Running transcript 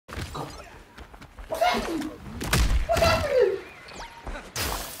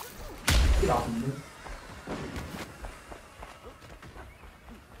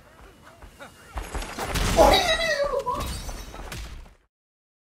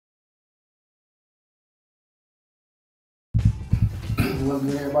What's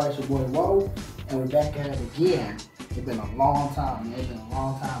good, everybody? It's your boy Woe, and we're back at it again. It's been a long time, man. It's been a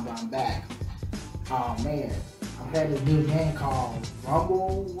long time, but I'm back. Oh man, I've had this new game called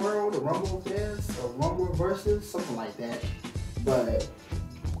Rumble World, or Rumbleverse, or Rumbleverse, something like that. But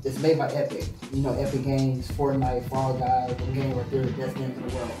it's made by Epic. You know, Epic Games, Fortnite, Fall Guys, the game right there, the best game in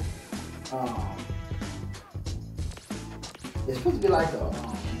the world. It's supposed to be like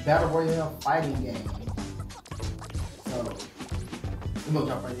a battle royale fighting game. So we're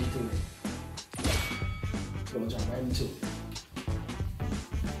gonna jump right into it.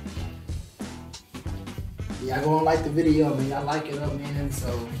 Yeah, I go and like the video, man. I like it up, man.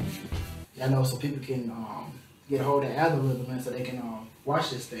 So I know so people can get a hold of the algorithm, man, so they can watch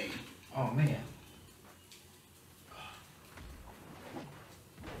this thing. Oh man.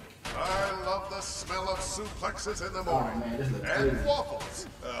 I love the smell of suplexes in the morning. Alright, man, this looks and good. waffles.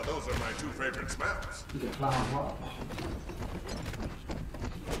 Those are my two favorite smells. You can climb up.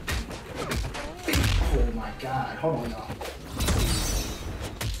 Oh my god. Hold on, y'all.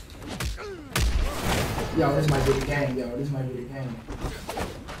 Yo, this might be the game, yo. This might be the game.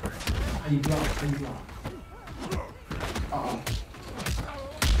 How you block? How you block? Uh-oh.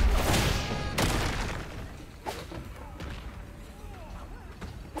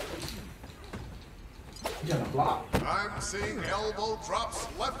 You gonna block? I'm seeing elbow drops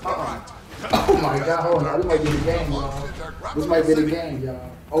left and right. Oh my god, hold on. This might be the game, y'all. This might be the game,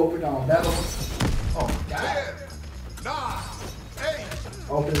 y'all. Open on battle. Oh my god. 10, 9, 8.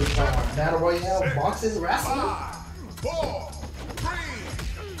 Open the battle royale, boxing, wrestling. 5, 4, 3,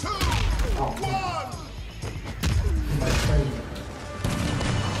 2, Oh, 1. Like crazy.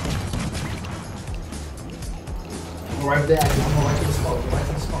 I'm right there. I'm going right to the smoke. Right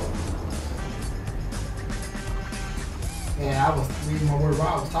to the smoke. And I was reading my word.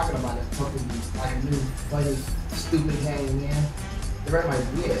 Rob was talking about it. Something like a new, funny, stupid game, man. The rest might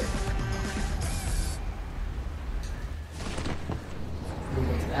be it. I need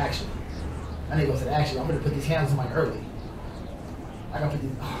to go to the action. I need to go to the action. I'm gonna put these hands on my early. I gotta put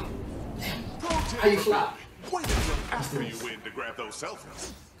these. Oh, damn. How you fly? Wait until after you win to grab those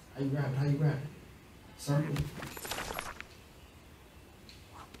selfies. How you grab it? How you grab it? Circle.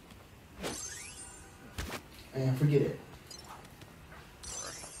 And forget it.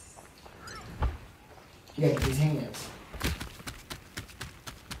 You gotta get these hands.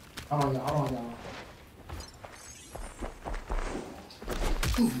 Hold on, y'all. Hold on, y'all.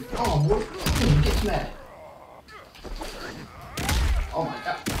 Oh, boy. Get smacked. Oh, my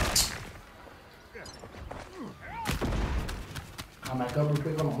God. Come back up real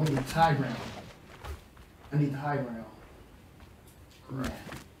quick. Hold on. We need the high ground. I need the high ground. Man.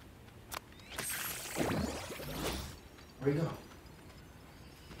 Where you go?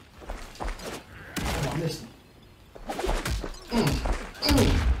 Oh, I missed him.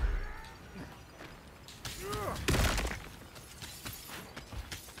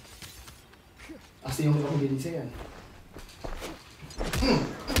 I see him. I'm gonna get his hand.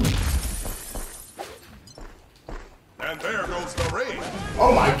 And there goes the ring.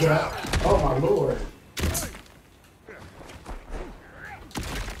 Oh my god. Oh my lord.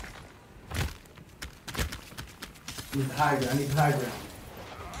 I need the high ground. I need the high ground.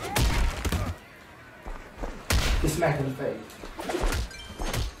 Get smacked in the face.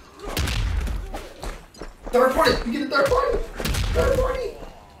 Third party! You get a third party! Third party!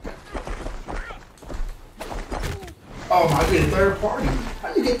 Oh my, I get a third party. How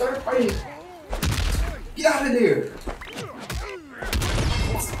you get third party? Get out of there!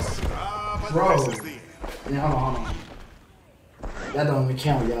 Bro. Yeah, hold on. That don't even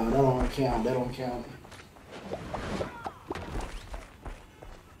count, y'all. That don't count. That don't count.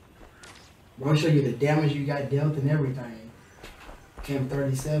 Bro, I'll show you the damage you got dealt and everything. Cam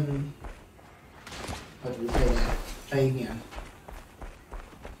 37. Let's replay that. Play again.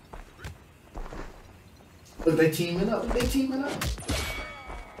 Look, they teaming up. Look, they teaming up.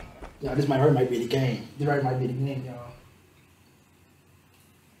 Y'all, this might be the game. This might be the game, y'all.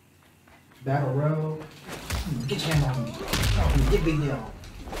 Battle Road. Get your hand on me. Oh, get big down.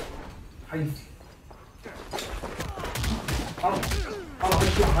 How you? How you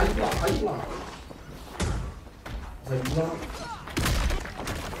block? How you block? How you block? That's how you block.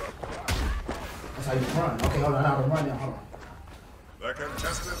 That's how you run. Okay, hold on. How to run now. Hold on. The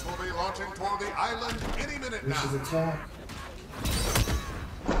contestants will be launching toward the island any minute now. This is attack.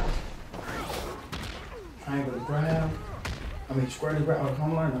 Triangle to grab. I mean, square to grab. Oh,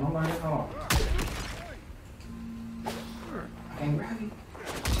 come on, hold on. I can't grab you.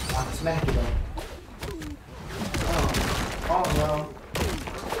 I can smack you though. Oh no.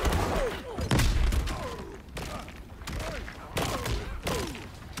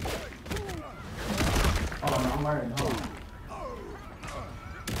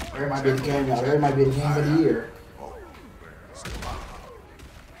 There might be the game, y'all. There might be the game of the year.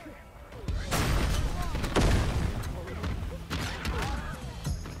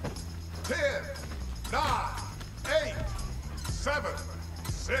 10, 9, 8, 7,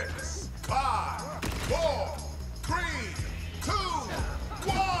 6, 5, 4, 3, 2,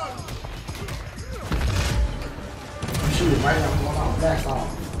 1. I'm shooting right now. Hold on. Back off.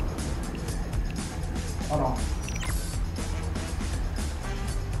 Hold on.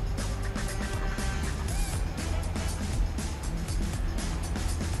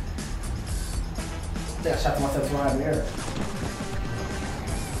 I think I shot myself right in the air.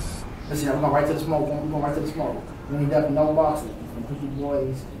 Listen, we're going right to the smoke. We're going right to the smoke. We ain't definitely no boxing. We're going to put you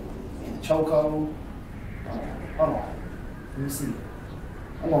boys in the chokehold. Hold on. Let me see.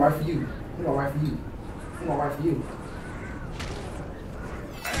 I'm going right for you. I'm going right for you. I'm going right for you.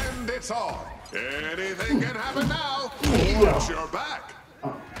 And it's on. Anything can happen now. Yeah. Watch your back.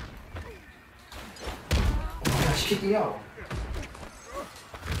 Oh my gosh, kick me out.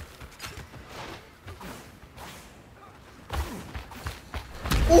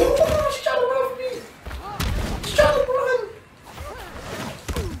 Oh, she's trying to run for me. She's trying to run.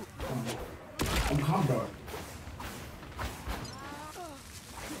 I'm combo.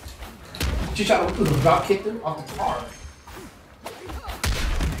 She tried to drop kick her off the car.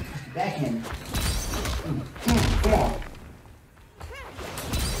 Backhand. Come on.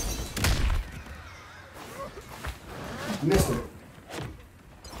 Missed her.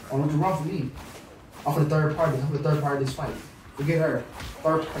 Oh, don't you run for me. I'm for the third party. I'm for the third party of this fight. Forget her.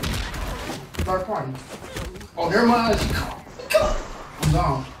 Third party. Third party. Oh, never mind. She caught. I'm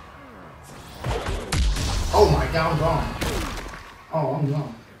gone. Oh my god, I'm gone. Oh, I'm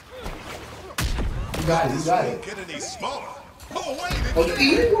gone. You got it. You got it. Get any smaller. Oh, wait. Oh, you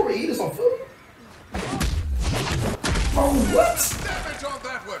eat it? You already eat this on food? Oh, what? Damage on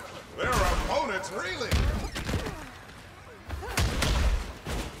that one. Their opponent's reeling.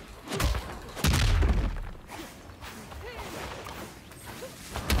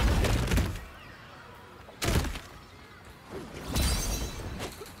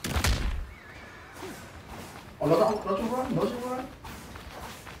 Oh, don't you run? Don't you run?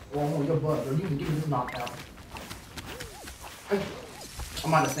 Oh, your butt, bro. You can give me this knockout.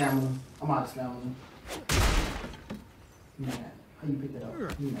 I'm out of stamina. I'm out of stamina. Man, how you pick it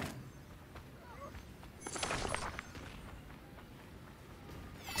up? Man.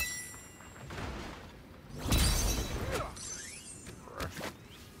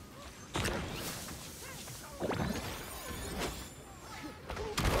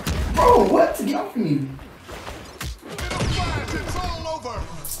 Bro, what? Get off me. It's all over.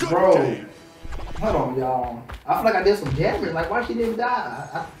 Good Bro, game. hold on, y'all. I feel like I did some damage. Like, why she didn't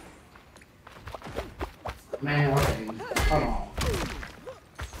die? Man, okay. Hold on.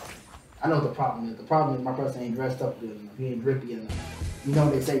 I know what the problem is. The problem is my person ain't dressed up good enough. He ain't drippy enough. You know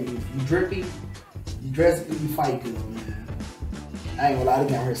what they say, you drippy, you dress good, you fight good, man. I ain't gonna lie,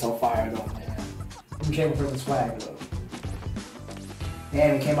 this game hurt so fired up, man. Let me check my person's swag up.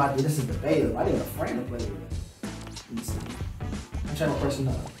 Damn, it came out there. This is the beta. I didn't afraid to play with it. Let me see. I'm checking my person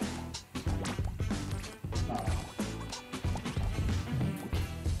up.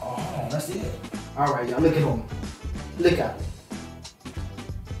 Oh, that's it. Alright, y'all, look at him. Look at him.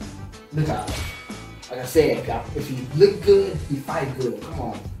 Look at him. Like I said, if he look good, he fight good. Come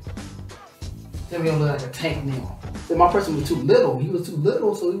on. Tell me he don't look like a tank now. Then my person was too little. He was too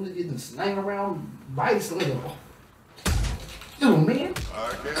little, so he was getting slang around, biting little. Little man.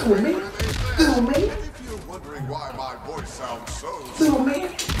 Little man. Little man. If you're wondering why my voice sounds so Little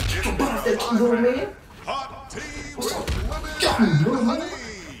man. Little man. hot tea What's up? with lemon Got me, and little man. honey.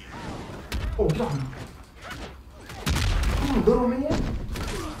 Oh, got me. Little man.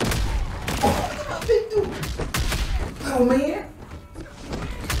 Oh, big dude. Little man.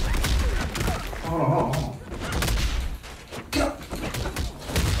 Hold on. Get up.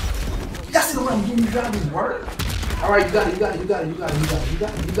 Y'all see the way I'm getting you guys this word? Alright, you got it.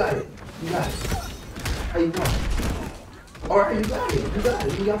 How you doing? Alright, you got it. You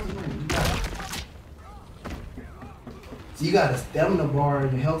got the win. You got it. So you got a stamina bar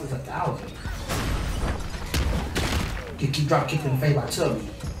and your health is 1,000. You keep drop kicking in the face by Chubby.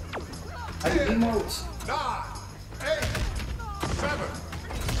 I can emotes. 9, 8, 7,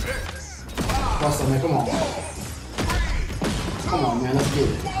 6, 5, What's up, man? Come on. 4, 3, Come on, man. Let's get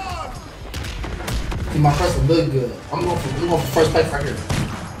it. 1. See, my person look good. I'm going for first place right here.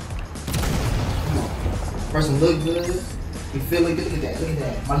 Come on. Person look good. You feeling good? Look at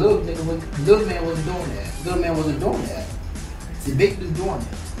that. My little man wasn't doing that. Little man wasn't doing that. See, big dude doing it.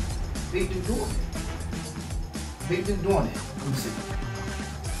 Big dude doing it. Let me see.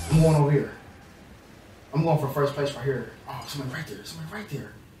 I'm going over here. I'm going for first place right here. Oh, somebody right there. Somebody right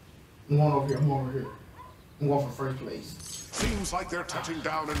there. I'm going over here. I'm going over here. I'm going for first place. Seems like they're touching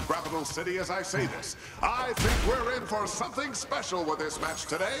down in Capital City as I say this. I think we're in for something special with this match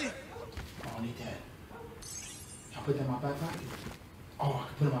today. Oh, I need that. Can I put that in my back pocket? Oh, I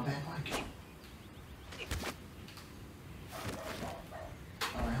can put it in my back pocket.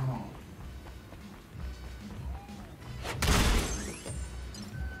 Alright, hold on.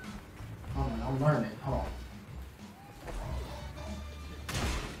 Hold on, I'm learning. Hold on.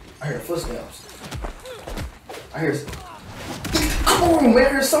 I hear footsteps. I hear. Come on, man! I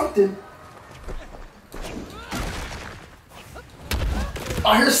hear something.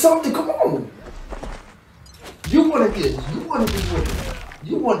 I hear something. Come on. You wanted this. You wanted this with me.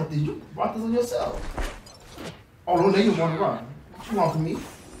 You wanted this. You brought this on yourself. Oh, no, now you want to run. What you want from me?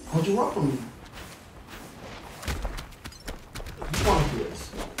 Don't you run from me? You wanted this.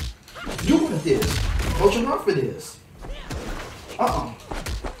 You wanted this. Don't you run for this?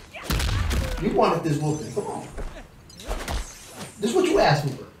 You wanted this whooping. Come on. This is what you asked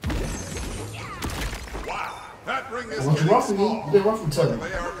me for. Wow, that ring is Don't you run from me? You didn't run from Tubby.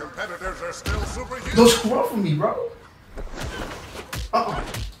 Our competitors are still superhuman. Don't you run from me, bro.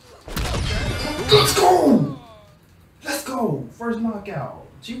 Let's go. Let's go. First knockout.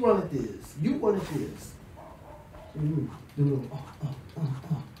 She wanted this. You wanted this.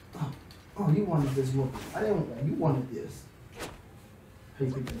 Oh, you wanted this whooping. I didn't want that. You wanted this. How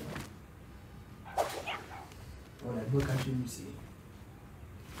you pick it up? Oh, that book I shouldn't see.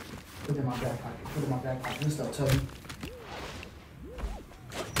 Put it in my back pocket. Put it in my back pocket. This stuff, Tubby.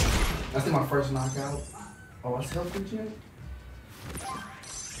 That's my first knockout. Oh, that's healthy, Jim?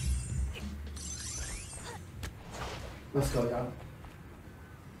 Let's go, y'all.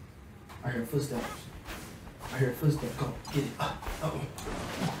 I hear footsteps. I hear footsteps. Go, get it. Uh-oh.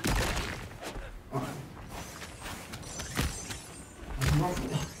 All right. What's wrong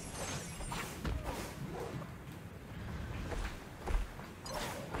with me?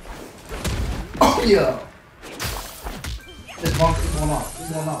 Oh, yeah. This bump is going off.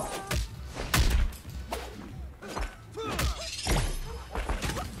 It's going off.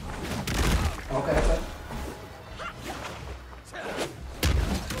 Okay, okay.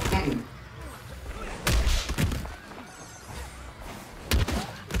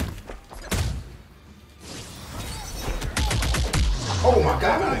 Oh my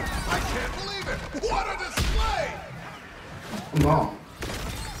God! I can't believe it! What a display! I'm wrong.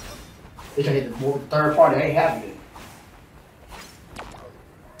 They try to hit the third party. I ain't having it.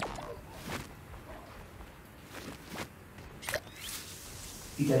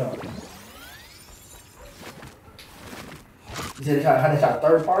 Eat that up. You said how they try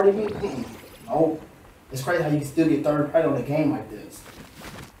third party me? No. It's crazy how you can still get third party on a game like this.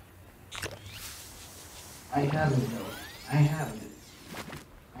 I ain't having it though. I ain't having it.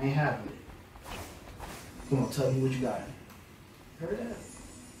 I ain't having it. Come on, tell me what you got. Heard that?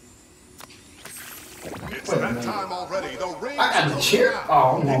 It's that time already. The ring I got the chair.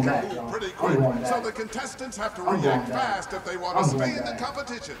 Oh, I'm going back, y'all. pretty I'm quick, going back. so the contestants have to I'm react going back. fast if they want I'm to stay going in the back.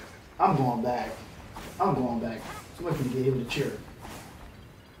 competition. I'm going back. I'm going back. Somebody can get hit with a chair.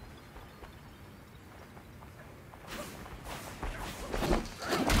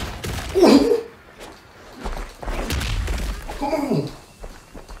 Ooh. Come on.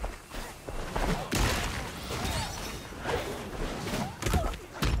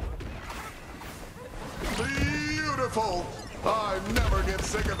 Beautiful. I never get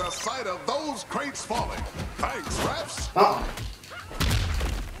sick of the sight of those crates falling. Thanks, refs.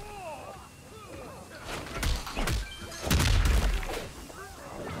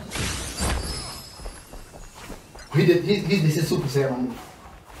 He said Super Saiyan on me.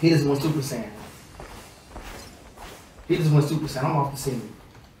 He doesn't want Super Saiyan. He doesn't want Super Saiyan. I'm off the scene.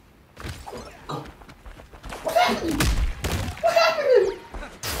 Go. What happened? What happened?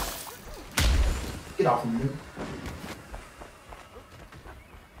 Get off of me.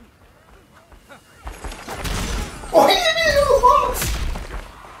 Oh, he hit me in the box!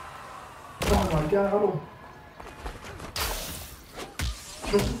 Oh my God, hold on.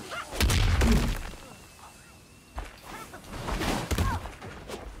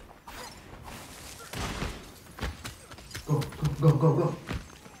 Go.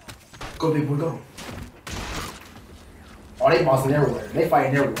 Go, big boy, go. Oh, they bossing everywhere. They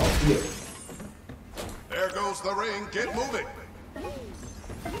fighting everywhere. Oh, yeah. There goes the ring. Get moving.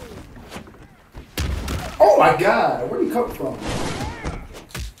 Oh my God, where'd he come from?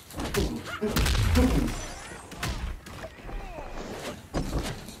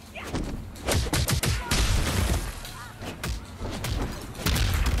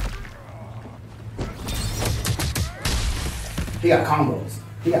 got combos.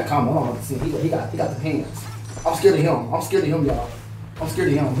 He got combos. I don't know what to see. He got the hands. I'm scared of him. I'm scared of him, y'all. I'm scared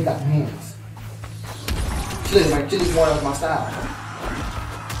of him. He got the hands. Chili's more like my style.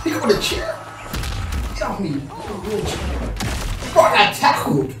 He got with a chair. Get off me. Bro, I got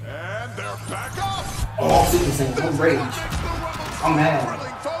tackled. And they're back up. Oh, I'm the same. I'm rage. I'm mad.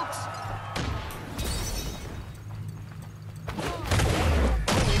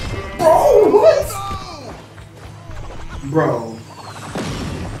 Bro, what? Bro.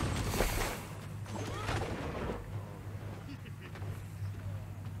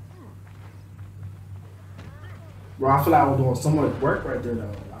 Bro, I feel like I was doing so much work right there,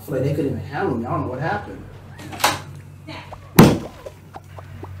 though. I feel like they couldn't even handle me. I don't know what happened. That's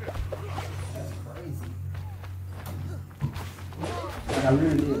crazy. Like, I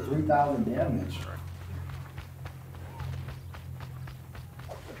literally did 3,000 damage.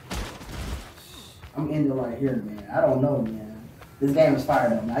 I'm in there right here, man. I don't know, man. This game is fire,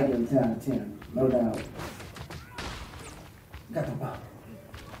 though, man. I give it 10 out of 10. No doubt. Got the ball.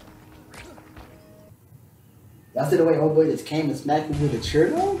 Y'all see the way old boy just came and smacked me with a chair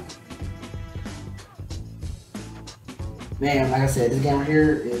though? Man, like I said, this game right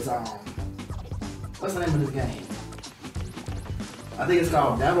here is what's the name of this game? I think it's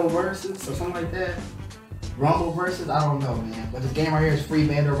called WoeShen or something like that. Rumbleverse, I don't know, man. But this game right here is free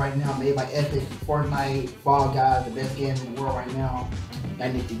beta right now, made by Epic, Fortnite, Fall Guys, the best games in the world right now.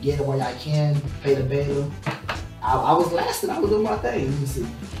 Y'all need to get it where y'all can, pay the beta. I was lasting, I was doing my thing. Let me see.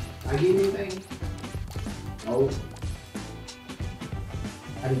 I get anything? Nope.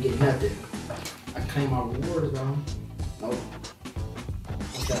 I didn't get nothing. I claim my rewards though. Nope.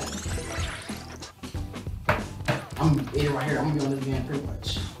 What's that? I'm in it right here. I'm gonna be on this game pretty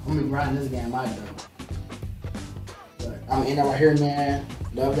much. I'm gonna be grinding this game out though. But I'm in it right here, man.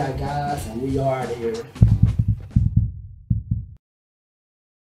 Love y'all guys, and we are out of here.